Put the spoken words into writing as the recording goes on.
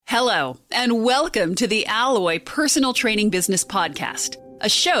Hello, and welcome to the Alloy Personal Training Business Podcast, a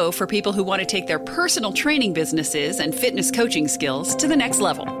show for people who want to take their personal training businesses and fitness coaching skills to the next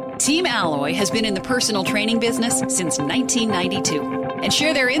level. Team Alloy has been in the personal training business since 1992 and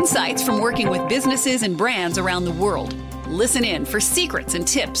share their insights from working with businesses and brands around the world. Listen in for secrets and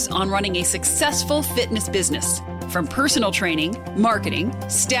tips on running a successful fitness business, from personal training, marketing,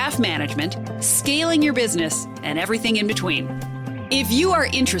 staff management, scaling your business, and everything in between. If you are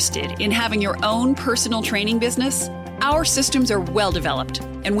interested in having your own personal training business, our systems are well developed,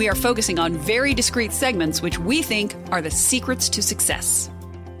 and we are focusing on very discrete segments which we think are the secrets to success.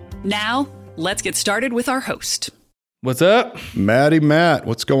 Now, let's get started with our host. What's up? Matt,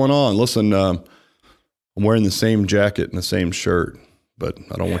 what's going on? Listen, I'm wearing the same jacket and the same shirt, but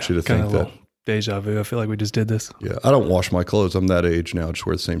I don't want you to think that. Deja vu. I feel like we just did this. Yeah, I don't wash my clothes. I'm that age now. I just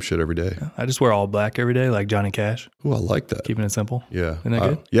wear the same shit every day. I just wear all black every day, like Johnny Cash. Ooh, I like that. Keeping it simple. Yeah. Isn't that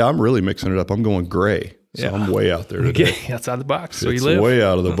good? Yeah, I'm really mixing it up. I'm going gray. So yeah. I'm way out there today. Outside the box. So it's you live. Way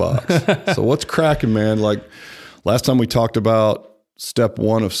out of the box. So what's cracking, man? Like last time we talked about step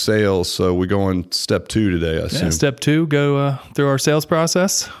one of sales. So we go on step two today, I assume. Yeah, step two, go through our sales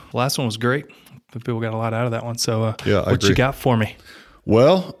process. Last one was great. People got a lot out of that one. So what you got for me?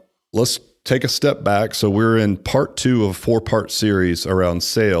 Well, let's take a step back. So we're in part two of a 4-part series around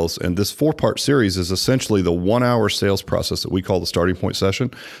sales. And this 4-part series is essentially the 1-hour sales process that we call the starting point session.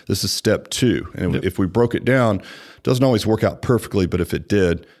 This is step two. And if we broke it down, it doesn't always work out perfectly, but if it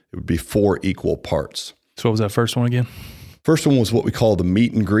did, it would be 4 equal parts. So what was that first one again? First one was what we call the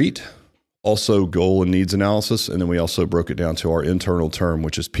meet and greet, also goal and needs analysis. And then we also broke it down to our internal term,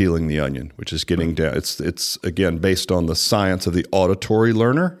 which is peeling the onion, which is getting down. It's again, based on the science of the auditory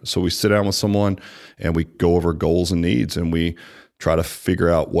learner. So we sit down with someone and we go over goals and needs and we try to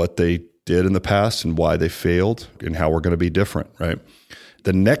figure out what they did in the past and why they failed and how we're going to be different, right?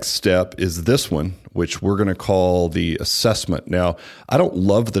 The next step is this one, which we're going to call the assessment. Now, I don't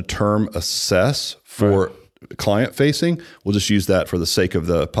love the term assess for client facing. We'll just use that for the sake of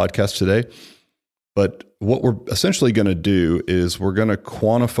the podcast today. But what we're essentially going to do is we're going to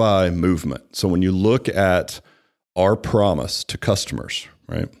quantify movement. So when you look at our promise to customers,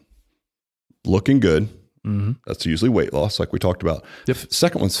 right? Looking good. Mm-hmm. That's usually weight loss, like we talked about. Yep.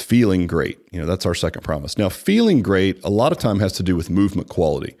 Second one's feeling great. That's our second promise. Now, feeling great a lot of time has to do with movement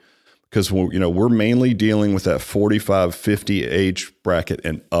quality. Because we're mainly dealing with that 45, 50 age bracket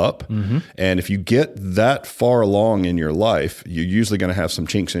and up. Mm-hmm. And if you get that far along in your life, you're usually going to have some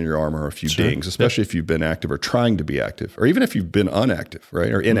chinks in your armor or a few dings, especially if you've been active or trying to be active, or even if you've been unactive,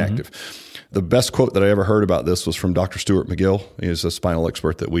 right, or inactive. Mm-hmm. The best quote that I ever heard about this was from Dr. Stuart McGill. He's a spinal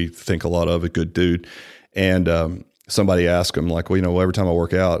expert that we think a lot of, a good dude. And somebody asked him, like, well, every time I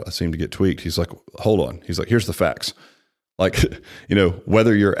work out, I seem to get tweaked. He's like, hold on. He's like, here's the facts. Like,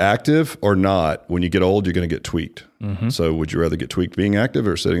 whether you're active or not, when you get old, you're going to get tweaked. Mm-hmm. So would you rather get tweaked being active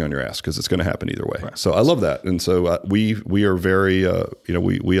or sitting on your ass? Because it's going to happen either way. Right. So I love that. And so we are very,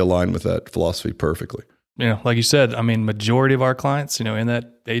 we align with that philosophy perfectly. Like you said, majority of our clients, in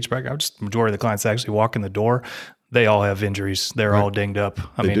that age bracket, majority of the clients actually walk in the door, they all have injuries. They're all dinged up.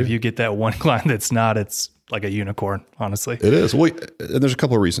 If you get that one client that's not, it's like a unicorn, honestly. It is. Well, and there's a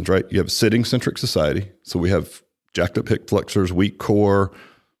couple of reasons, right? You have a sitting-centric society. So we have jacked up hip flexors, weak core,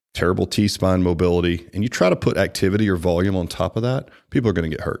 terrible T-spine mobility, and you try to put activity or volume on top of that, people are going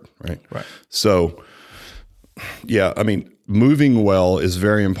to get hurt, right? Right. So, moving well is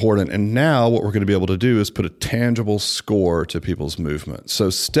very important. And now what we're going to be able to do is put a tangible score to people's movement. So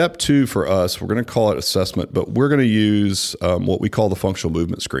step two for us, we're going to call it assessment, but we're going to use what we call the functional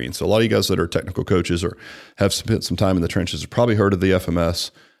movement screen. So a lot of you guys that are technical coaches or have spent some time in the trenches have probably heard of the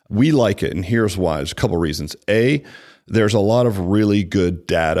FMS. We like it, and here's why. There's a couple of reasons. A, there's a lot of really good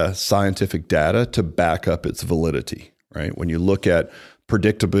data, scientific data, to back up its validity, right? When you look at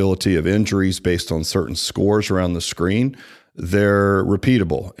predictability of injuries based on certain scores around the screen, they're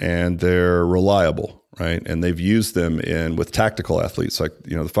repeatable and they're reliable, right? And they've used them with tactical athletes like,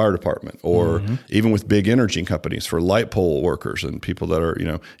 the fire department, or even with big energy companies for light pole workers and people that are,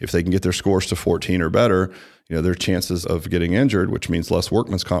 if they can get their scores to 14 or better, their chances of getting injured, which means less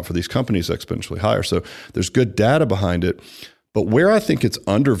workman's comp for these companies, exponentially higher. So there's good data behind it. But where I think it's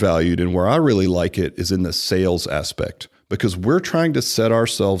undervalued and where I really like it is in the sales aspect, because we're trying to set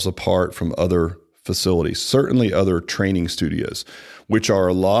ourselves apart from other facilities, certainly other training studios, which are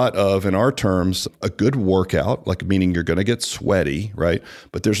a lot of, in our terms, a good workout, like meaning you're going to get sweaty, right?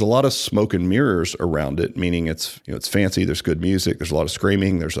 But there's a lot of smoke and mirrors around it, meaning it's fancy, there's good music, there's a lot of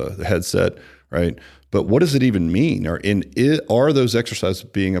screaming, there's a headset, right? But what does it even mean? Are those exercises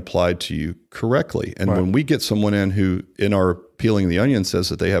being applied to you correctly? And when we get someone in who, in our peeling the onion says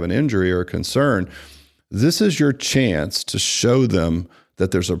that they have an injury or a concern, this is your chance to show them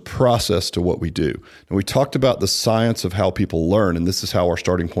that there's a process to what we do. And we talked about the science of how people learn, and this is how our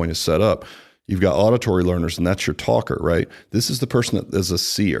starting point is set up. You've got auditory learners, and that's your talker, right? This is the person that is a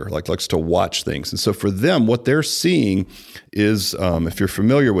seer, like likes to watch things. And so for them, what they're seeing is, if you're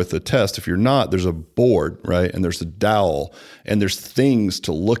familiar with the test, if you're not, there's a board, right? And there's a dowel, and there's things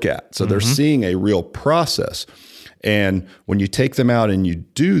to look at. So they're seeing a real process. And when you take them out and you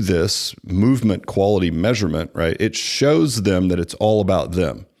do this movement quality measurement, right, it shows them that it's all about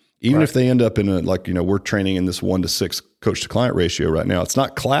them. Even if they end up in we're training in this 1-to-6 coach to client ratio right now. It's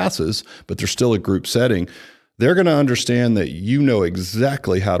not classes, but they're still a group setting. They're going to understand that you know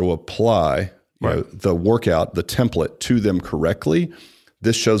exactly how to apply the workout, the template to them correctly.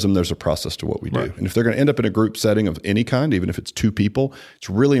 This shows them there's a process to what we do. And if they're going to end up in a group setting of any kind, even if it's 2 people,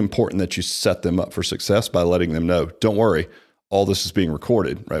 it's really important that you set them up for success by letting them know, don't worry, all this is being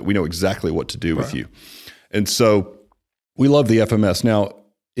recorded, right? We know exactly what to do with you. And so we love the FMS. Now,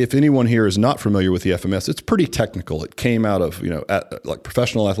 if anyone here is not familiar with the FMS, it's pretty technical. It came out of, like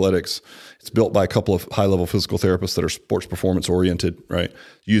professional athletics. It's built by a couple of high-level physical therapists that are sports performance oriented, right?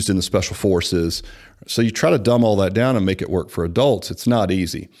 Used in the special forces. So you try to dumb all that down and make it work for adults. It's not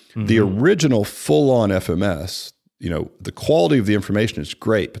easy. The original full-on FMS, the quality of the information is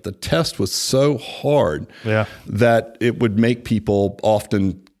great, but the test was so hard that it would make people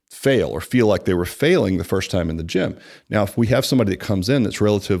often fail or feel like they were failing the first time in the gym. Now, if we have somebody that comes in that's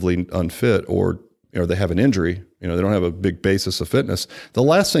relatively unfit or they have an injury, they don't have a big basis of fitness, the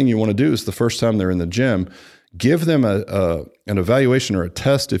last thing you want to do is the first time they're in the gym, give them an evaluation or a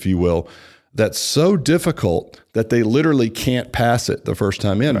test, if you will, that's so difficult that they literally can't pass it the first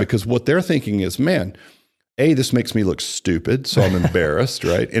time in because what they're thinking is, man, this makes me look stupid, so I'm embarrassed,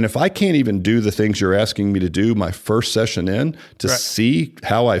 right? And if I can't even do the things you're asking me to do my first session in to see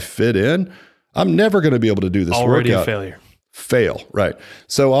how I fit in, I'm never going to be able to do this already workout. A failure. Fail, right?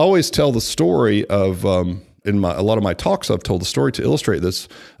 So I always tell the story of, in a lot of my talks, I've told the story to illustrate this,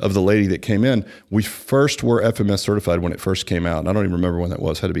 of the lady that came in. We first were FMS certified when it first came out. And I don't even remember when that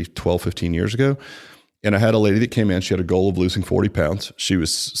was. It had to be 12, 15 years ago. And I had a lady that came in. She had a goal of losing 40 pounds. She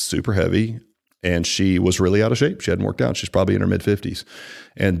was super heavy. And she was really out of shape. She hadn't worked out. She's probably in her mid-50s.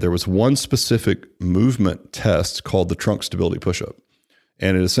 And there was one specific movement test called the trunk stability push-up.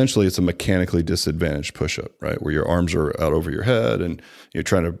 And it's a mechanically disadvantaged push-up, right? Where your arms are out over your head and you're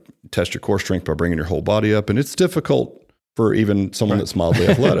trying to test your core strength by bringing your whole body up. And it's difficult for even someone that's mildly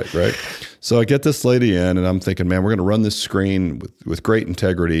athletic, right? So I get this lady in and I'm thinking, man, we're going to run this screen with great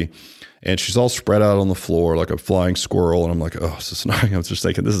integrity. And she's all spread out on the floor like a flying squirrel. And I'm like, I was just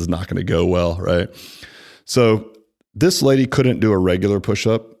thinking, this is not going to go well, right? So this lady couldn't do a regular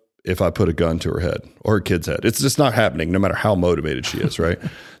push-up if I put a gun to her head or her kid's head. It's just not happening no matter how motivated she is, right?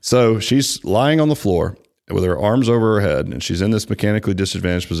 So she's lying on the floor with her arms over her head and she's in this mechanically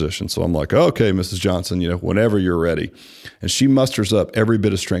disadvantaged position. So I'm like, okay, Mrs. Johnson, whenever you're ready. And she musters up every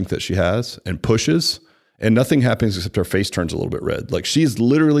bit of strength that she has and pushes. And nothing happens except her face turns a little bit red. Like she's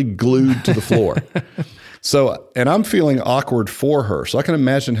literally glued to the floor. So, and I'm feeling awkward for her. So I can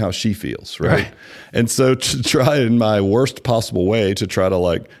imagine how she feels, right? And so to try in my worst possible way to try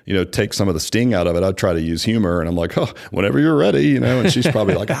to take some of the sting out of it, I'd try to use humor. And I'm like, whenever you're ready, and she's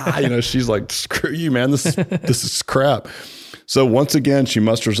probably like, she's like, screw you, man. This is crap. So once again, she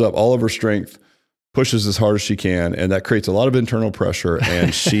musters up all of her strength, pushes as hard as she can, and that creates a lot of internal pressure,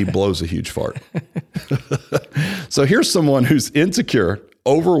 and she blows a huge fart. So here's someone who's insecure,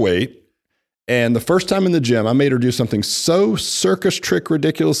 overweight, and the first time in the gym, I made her do something so circus trick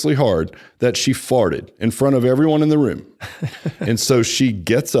ridiculously hard that she farted in front of everyone in the room. And so she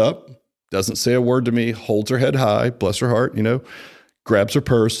gets up, doesn't say a word to me, holds her head high, bless her heart, grabs her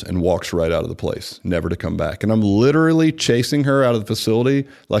purse and walks right out of the place, never to come back. And I'm literally chasing her out of the facility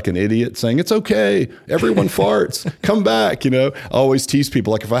like an idiot saying, it's okay. Everyone farts. Come back. I always tease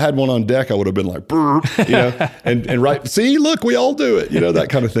people. Like if I had one on deck, I would have been like, burp, and right. See, look, we all do it, that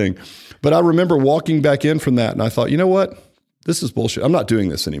kind of thing. But I remember walking back in from that and I thought, you know what? This is bullshit. I'm not doing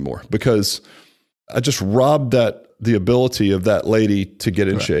this anymore because I just robbed the ability of that lady to get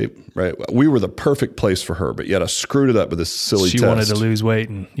in shape, right? We were the perfect place for her, but yet I screwed it up with this silly test. She wanted to lose weight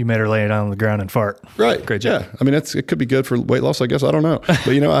and you made her lay down on the ground and fart. Right. Great job. Yeah. I mean, it could be good for weight loss, I guess. I don't know. But,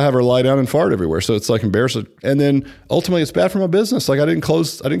 I have her lie down and fart everywhere. So it's like embarrassing. And then ultimately it's bad for my business. Like I didn't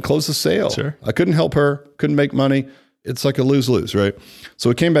close the sale. Sure. I couldn't help her, couldn't make money. It's like a lose-lose, right? So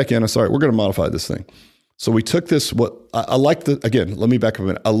we came back in. I said, all right, we're going to modify this thing. So we took this, I like again, let me back up a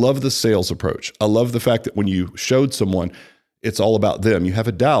minute. I love the sales approach. I love the fact that when you showed someone, it's all about them. You have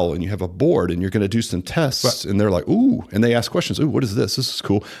a dowel and you have a board and you're going to do some tests, and they're like, ooh, and they ask questions. Ooh, what is this? This is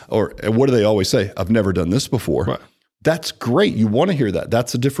cool. Or what do they always say? I've never done this before. Right. That's great. You want to hear that.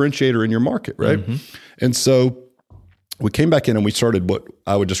 That's a differentiator in your market, right? Mm-hmm. And so we came back in and we started what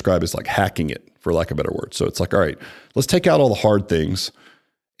I would describe as like hacking it, for lack of a better word. So it's like, all right, let's take out all the hard things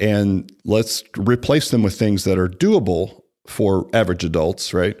and let's replace them with things that are doable for average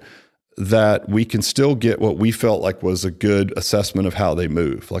adults, right? That we can still get what we felt like was a good assessment of how they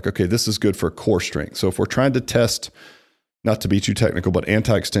move. Like, okay, this is good for core strength. So if we're trying to test, not to be too technical, but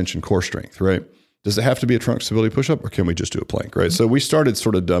anti-extension core strength, right? Does it have to be a trunk stability push-up, or can we just do a plank, right? So we started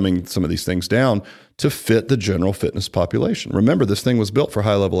sort of dumbing some of these things down to fit the general fitness population. Remember, this thing was built for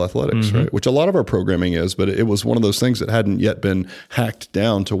high-level athletics, right? Which a lot of our programming is, but it was one of those things that hadn't yet been hacked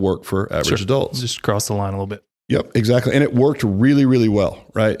down to work for average adults. Just cross the line a little bit. Yep, exactly. And it worked really, really well,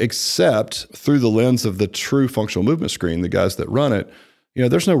 right? Except through the lens of the true functional movement screen, the guys that run it,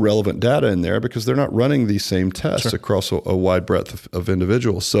 there's no relevant data in there because they're not running these same tests across a wide breadth of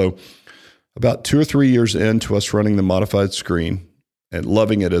individuals. So about 2 or 3 years into us running the modified screen and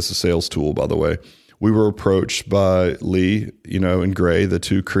loving it as a sales tool, by the way, we were approached by Lee, and Gray, the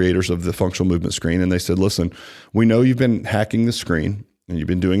two creators of the functional movement screen. And they said, listen, we know you've been hacking the screen and you've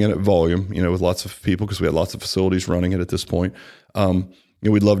been doing it at volume, with lots of people because we had lots of facilities running it at this point.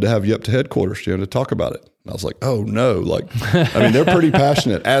 We'd love to have you up to headquarters, to talk about it. And I was like, oh no, they're pretty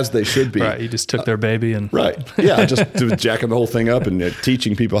passionate, as they should be. Right, you just took their baby and right, yeah, just jacking the whole thing up and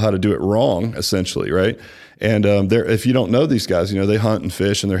teaching people how to do it wrong, essentially, right? And if you don't know these guys, they hunt and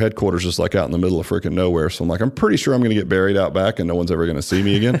fish, and their headquarters is like out in the middle of freaking nowhere. So I'm like, I'm pretty sure I'm going to get buried out back, and no one's ever going to see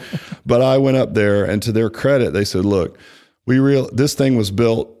me again. But I went up there, and to their credit, they said, look, this thing was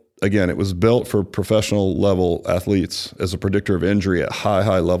built. Again, it was built for professional level athletes as a predictor of injury at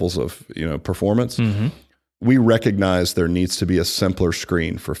high levels of performance. Mm-hmm. We recognize there needs to be a simpler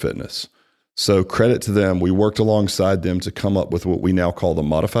screen for fitness. So credit to them. We worked alongside them to come up with what we now call the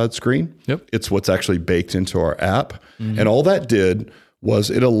modified screen. Yep. It's what's actually baked into our app. Mm-hmm. And all that did was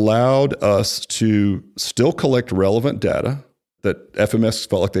it allowed us to still collect relevant data that FMS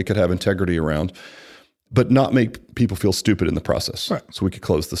felt like they could have integrity around, but not make people feel stupid in the process. Right. So we could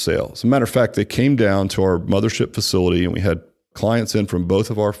close the sale. As a matter of fact, they came down to our mothership facility and we had clients in from both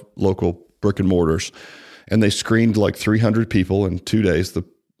of our local brick and mortars, and they screened like 300 people in 2 days. The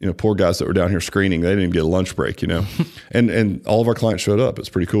poor guys that were down here screening, they didn't even get a lunch break, and all of our clients showed up. It's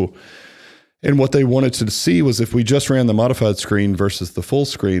pretty cool. And what they wanted to see was if we just ran the modified screen versus the full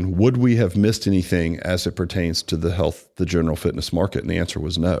screen, would we have missed anything as it pertains to the general fitness market? And the answer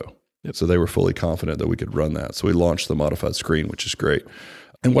was no. Yep. So they were fully confident that we could run that. So we launched the modified screen, which is great.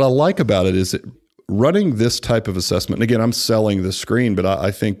 And what I like about it is running this type of assessment. And again, I'm selling the screen, but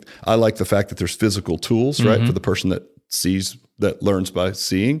I think I like the fact that there's physical tools, right? For the person that learns by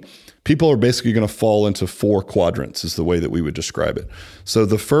seeing. People are basically going to fall into 4 quadrants is the way that we would describe it. So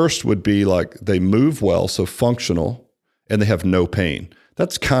the first would be like they move well, so functional, and they have no pain.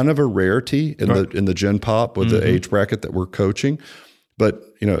 That's kind of a rarity in the Gen Pop with the age bracket that we're coaching. But,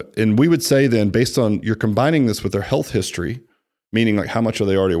 and we would say then based on you're combining this with their health history, meaning like how much are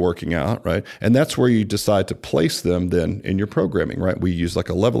they already working out, right? And that's where you decide to place them then in your programming, right? We use like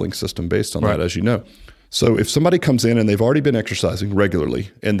a leveling system based on that, as you know. So if somebody comes in and they've already been exercising regularly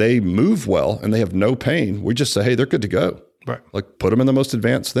and they move well and they have no pain, we just say, hey, they're good to go. Right. Like put them in the most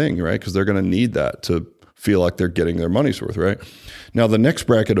advanced thing, right? Because they're going to need that to feel like they're getting their money's worth, right? Now the next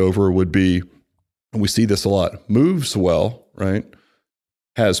bracket over would be, and we see this a lot, moves well, right?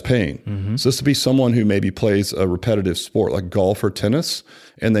 Has pain. So this would be someone who maybe plays a repetitive sport like golf or tennis,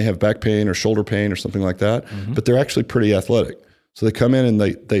 and they have back pain or shoulder pain or something like that, but they're actually pretty athletic. So they come in and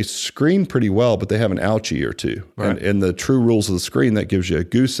they screen pretty well, but they have an ouchie or two. Right. And the true rules of the screen, that gives you a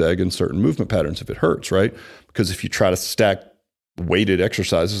goose egg in certain movement patterns if it hurts, right? Because if you try to stack weighted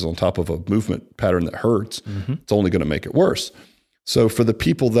exercises on top of a movement pattern that hurts, it's only going to make it worse. So for the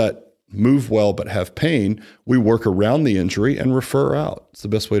people that move well but have pain, we work around the injury and refer out. It's the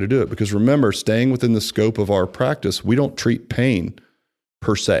best way to do it. Because remember, staying within the scope of our practice, we don't treat pain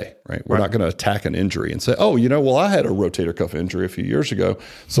per se, right? We're not going to attack an injury and say, oh, I had a rotator cuff injury a few years ago,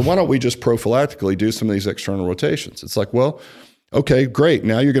 so why don't we just prophylactically do some of these external rotations? It's like, well, okay, great.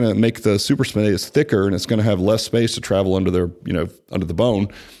 Now you're going to make the supraspinatus thicker and it's going to have less space to travel under under the bone,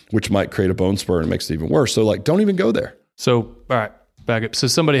 which might create a bone spur and makes it even worse. So don't even go there. So, all right. Back up. So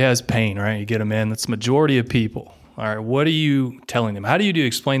somebody has pain, right? You get them in. That's the majority of people. All right. What are you telling them? How do you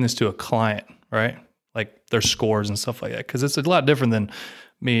explain this to a client, right? Like their scores and stuff like that? Because it's a lot different than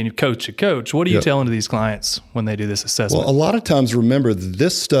me and coach, what are you telling to these clients when they do this assessment? Well, a lot of times, remember,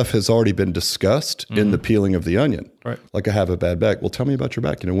 this stuff has already been discussed in the peeling of the onion. Right. Like, I have a bad back. Well, tell me about your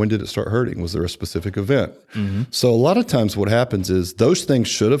back. When did it start hurting? Was there a specific event? So a lot of times what happens is those things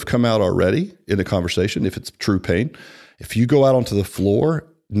should have come out already in a conversation if it's true pain. If you go out onto the floor,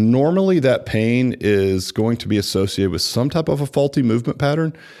 normally that pain is going to be associated with some type of a faulty movement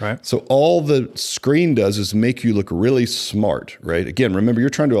pattern. Right. So all the screen does is make you look really smart, right? Again, remember, you're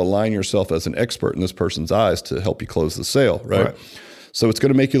trying to align yourself as an expert in this person's eyes to help you close the sale, right? So it's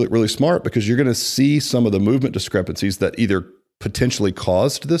going to make you look really smart because you're going to see some of the movement discrepancies that either potentially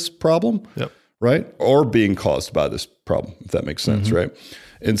caused this problem, right? Or being caused by this problem, if that makes sense, right?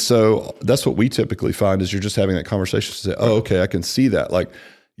 And so that's what we typically find is you're just having that conversation to say, oh, okay, I can see that. Like,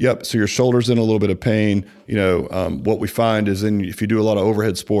 yep. So your shoulder's in a little bit of pain. What we find is if you do a lot of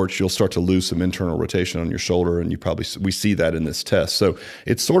overhead sports, you'll start to lose some internal rotation on your shoulder, and we see that in this test. So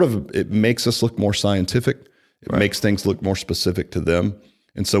it makes us look more scientific. It makes things look more specific to them.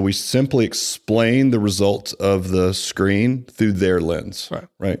 And so we simply explain the results of the screen through their lens.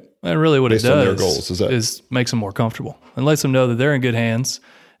 Right. And really what Based it on their does goals, is makes them more comfortable and lets them know that they're in good hands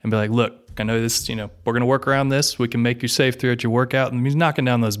and be like, look, I know this, we're going to work around this. We can make you safe throughout your workout. And he's knocking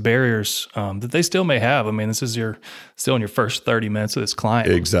down those barriers that they still may have. I mean, this is still in your first 30 minutes of this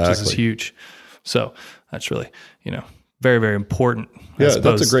client. Exactly. Which is huge. So that's really, very, very important. Yeah,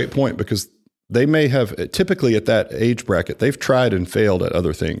 that's a great point because they may have, typically at that age bracket, they've tried and failed at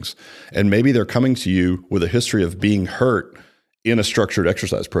other things. And maybe they're coming to you with a history of being hurt in a structured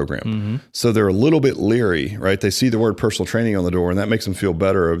exercise program. So they're a little bit leery, right? They see the word personal training on the door and that makes them feel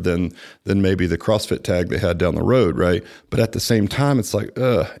better than maybe the CrossFit tag they had down the road, right? But at the same time, it's like,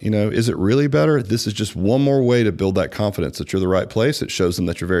 is it really better? This is just one more way to build that confidence that you're the right place. It shows them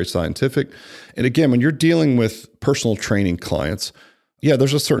that you're very scientific. And again, when you're dealing with personal training clients,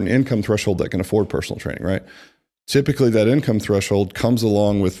 there's a certain income threshold that can afford personal training, right? Typically that income threshold comes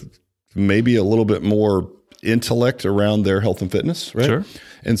along with maybe a little bit more intellect around their health and fitness, right? Sure.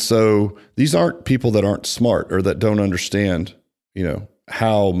 And so these aren't people that aren't smart or that don't understand,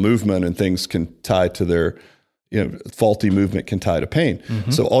 how movement and things can tie to their, faulty movement can tie to pain.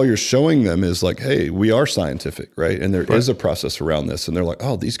 So all you're showing them is like, hey, we are scientific, right? And there is a process around this. And they're like,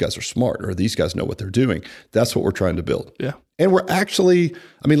 oh, these guys are smart or these guys know what they're doing. That's what we're trying to build. Yeah. And we're actually,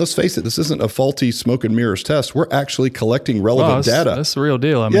 let's face it, this isn't a faulty smoke and mirrors test. We're actually collecting relevant data. That's the real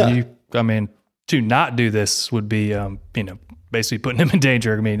deal. To not do this would be, basically putting them in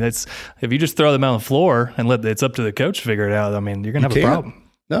danger. It's if you just throw them on the floor and it's up to the coach to figure it out. You're going to have a problem.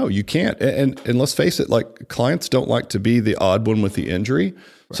 No, you can't. And let's face it, like clients don't like to be the odd one with the injury.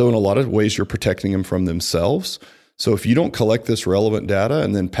 Right. So in a lot of ways, you're protecting them from themselves. So if you don't collect this relevant data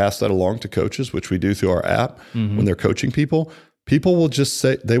and then pass that along to coaches, which we do through our app when they're coaching people will just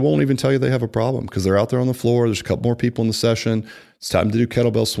say, they won't even tell you they have a problem because they're out there on the floor. There's a couple more people in the session. It's time to do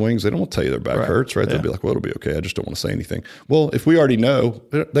kettlebell swings. They don't want to tell you their back hurts, right? They'll be like, well, it'll be okay. I just don't want to say anything. Well, if we already know,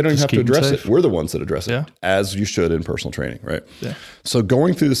 they don't even have to address it. We're the ones that address it, as you should in personal training, right? Yeah. So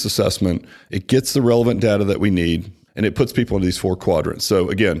going through this assessment, it gets the relevant data that we need, and it puts people into these 4 quadrants. So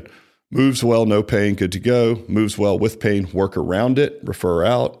again, moves well, no pain, good to go. Moves well with pain, work around it, refer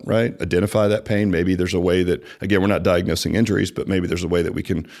out, right? Identify that pain. Maybe there's a way that, again, we're not diagnosing injuries, but maybe there's a way that we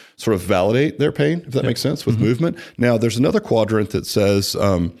can sort of validate their pain, if that makes sense, with movement. Now, there's another quadrant that says,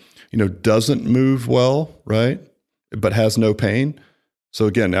 doesn't move well, right? But has no pain. So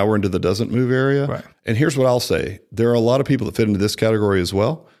again, now we're into the doesn't move area. Right. And here's what I'll say. There are a lot of people that fit into this category as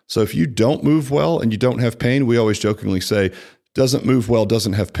well. So if you don't move well and you don't have pain, we always jokingly say, doesn't move well,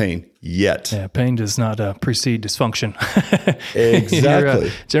 doesn't have pain yet. Yeah, pain does not precede dysfunction. Exactly.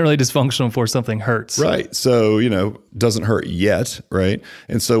 You're generally dysfunctional before something hurts. Right. So, doesn't hurt yet, right?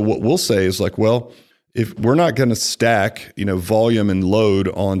 And so what we'll say is like, well, if we're not going to stack, volume and load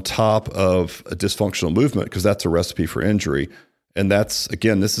on top of a dysfunctional movement, because that's a recipe for injury. And that's,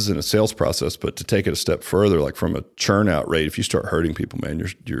 again, this isn't a sales process, but to take it a step further, like from a churn out rate, if you start hurting people, man,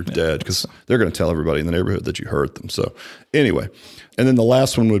 you're dead because they're going to tell everybody in the neighborhood that you hurt them. So anyway, and then the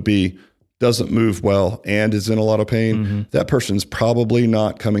last one would be doesn't move well and is in a lot of pain. That person's probably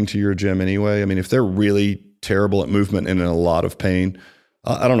not coming to your gym anyway. If they're really terrible at movement and in a lot of pain,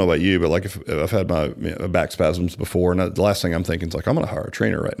 I don't know about you, but like if I've had my back spasms before, and the last thing I'm thinking is like, I'm going to hire a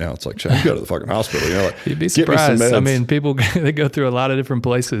trainer right now. It's like, you go to the fucking hospital. Like, you'd be surprised. People, they go through a lot of different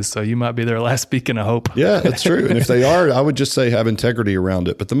places, so you might be their last beacon of hope. Yeah, that's true. And if they are, I would just say have integrity around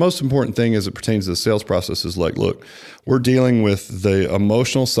it. But the most important thing as it pertains to the sales process is like, look, we're dealing with the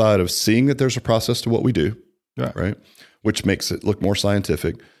emotional side of seeing that there's a process to what we do, right? Which makes it look more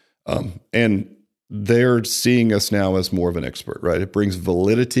scientific. And they're seeing us now as more of an expert, right? It brings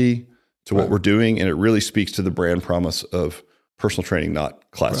validity to what we're doing, and it really speaks to the brand promise of personal training, not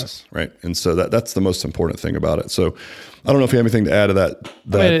classes, right? And so that's the most important thing about it. So I don't know if you have anything to add to that.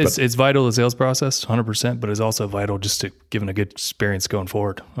 I mean, it's vital to the sales process, 100%, but it's also vital just to giving a good experience going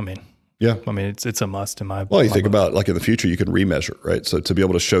forward. I mean, it's a must in my. Well, you think about like in the future, you can remeasure, right? So to be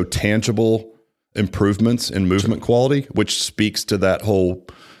able to show tangible improvements in movement quality, which speaks to that whole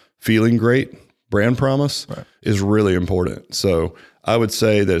feeling great brand promise, is really important. So I would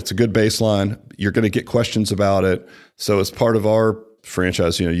say that it's a good baseline. You're going to get questions about it. So as part of our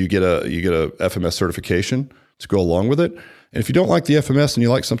franchise, you get a FMS certification to go along with it. And if you don't like the FMS and you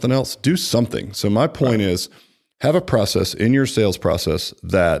like something else, do something. So my point is, have a process in your sales process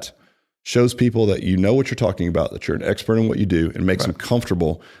that shows people that you know what you're talking about, that you're an expert in what you do, and makes them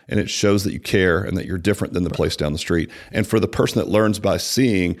comfortable. And it shows that you care and that you're different than the place down the street. And for the person that learns by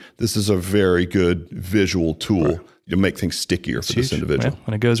seeing, this is a very good visual tool to make things stickier for this individual.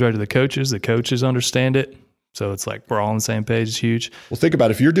 When it goes right to the coaches understand it. So it's like we're all on the same page. It's huge. Well, think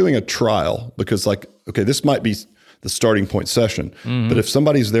about it. If you're doing a trial, because this might be the starting point session, but if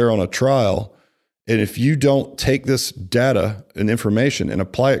somebody's there on a trial, and if you don't take this data and information and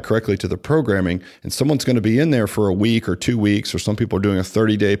apply it correctly to the programming, and someone's going to be in there for a week or 2 weeks, or some people are doing a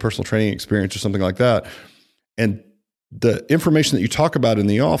 30-day personal training experience or something like that, and the information that you talk about in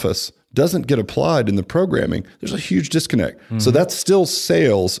the office doesn't get applied in the programming, there's a huge disconnect. So that's still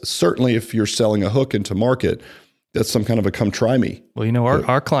sales. Certainly if you're selling a hook into market, that's some kind of a come try me. Well,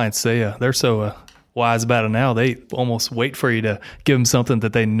 our clients, they're so wise about it now. They almost wait for you to give them something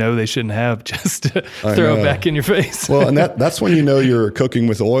that they know they shouldn't have, just to throw it back in your face. Well, and that's when you know you're cooking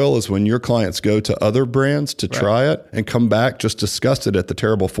with oil, is when your clients go to other brands to try it and come back just disgusted at the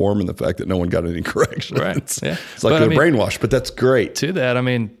terrible form and the fact that no one got any corrections. Right. Yeah. It's like they're brainwashed, but that's great. To that, I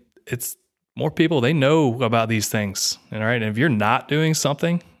mean, it's more people, they know about these things. And if you're not doing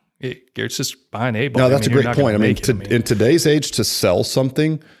something, it's just behind the 8 ball. No, that's a great point. In today's age, to sell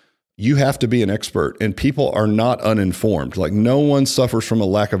something, you have to be an expert, and people are not uninformed. Like, no one suffers from a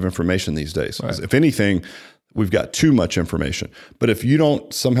lack of information these days. If anything, we've got too much information. But if you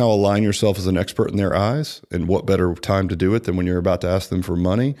don't somehow align yourself as an expert in their eyes, and what better time to do it than when you're about to ask them for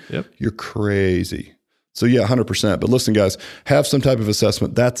money, you're crazy. So 100%. But listen, guys, have some type of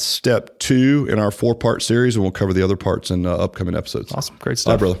assessment. That's step 2 in our 4-part series, and we'll cover the other parts in upcoming episodes. Awesome. Great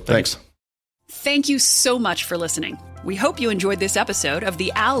stuff. Bye, brother. Thanks. Thank you so much for listening. We hope you enjoyed this episode of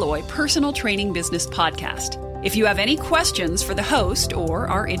the Alloy Personal Training Business Podcast. If you have any questions for the host or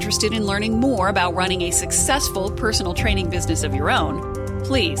are interested in learning more about running a successful personal training business of your own,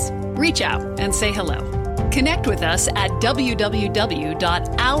 please reach out and say hello. Connect with us at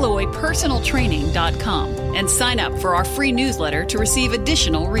www.alloypersonaltraining.com and sign up for our free newsletter to receive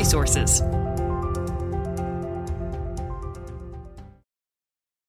additional resources.